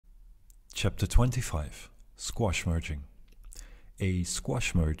Chapter 25 Squash Merging. A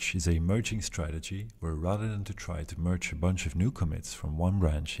squash merge is a merging strategy where rather than to try to merge a bunch of new commits from one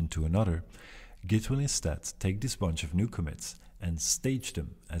branch into another, Git will instead take this bunch of new commits and stage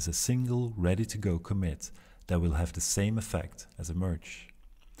them as a single ready-to-go commit that will have the same effect as a merge.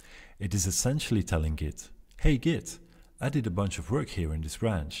 It is essentially telling Git, "Hey Git, I did a bunch of work here in this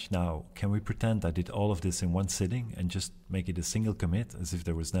branch. Now, can we pretend I did all of this in one sitting and just make it a single commit as if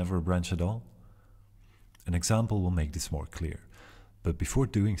there was never a branch at all?" An example will make this more clear. But before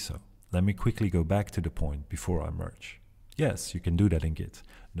doing so, let me quickly go back to the point before I merge. Yes, you can do that in Git.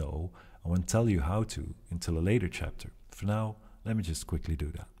 No, I won't tell you how to until a later chapter. For now, let me just quickly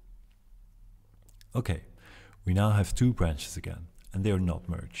do that. Okay, we now have two branches again, and they are not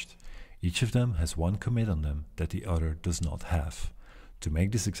merged. Each of them has one commit on them that the other does not have. To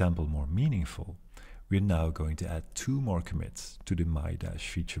make this example more meaningful, we are now going to add two more commits to the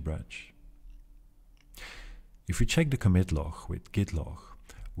my-feature branch. If we check the commit log with git log,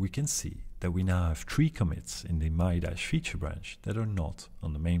 we can see that we now have three commits in the my-feature branch that are not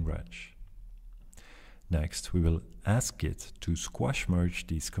on the main branch. Next, we will ask Git to squash merge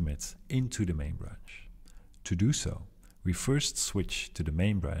these commits into the main branch. To do so, we first switch to the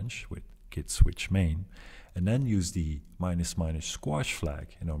main branch with git switch main, and then use the ---- squash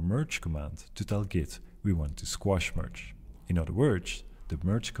flag in our merge command to tell Git we want to squash merge. In other words, the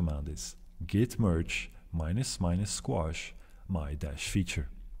merge command is git merge ---- squash my-feature.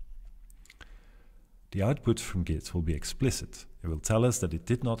 The output from Git will be explicit. It will tell us that it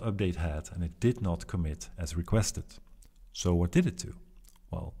did not update head and it did not commit as requested. So what did it do?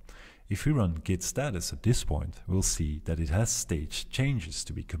 Well, if we run git status at this point, we'll see that it has staged changes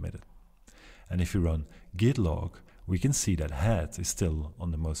to be committed. And if we run git log, we can see that head is still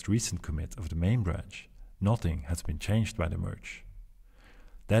on the most recent commit of the main branch. Nothing has been changed by the merge.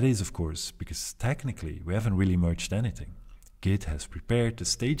 That is, of course, because technically we haven't really merged anything. Git has prepared the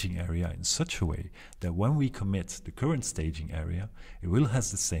staging area in such a way that when we commit the current staging area, it will have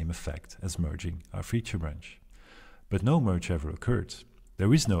the same effect as merging our feature branch. But no merge ever occurred.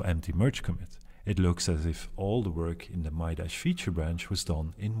 There is no empty merge commit. It looks as if all the work in the my-feature branch was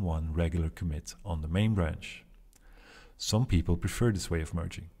done in one regular commit on the main branch. Some people prefer this way of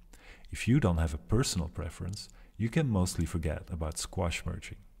merging. If you don't have a personal preference, you can mostly forget about squash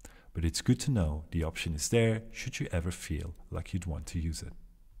merging. But it's good to know the option is there should you ever feel like you'd want to use it.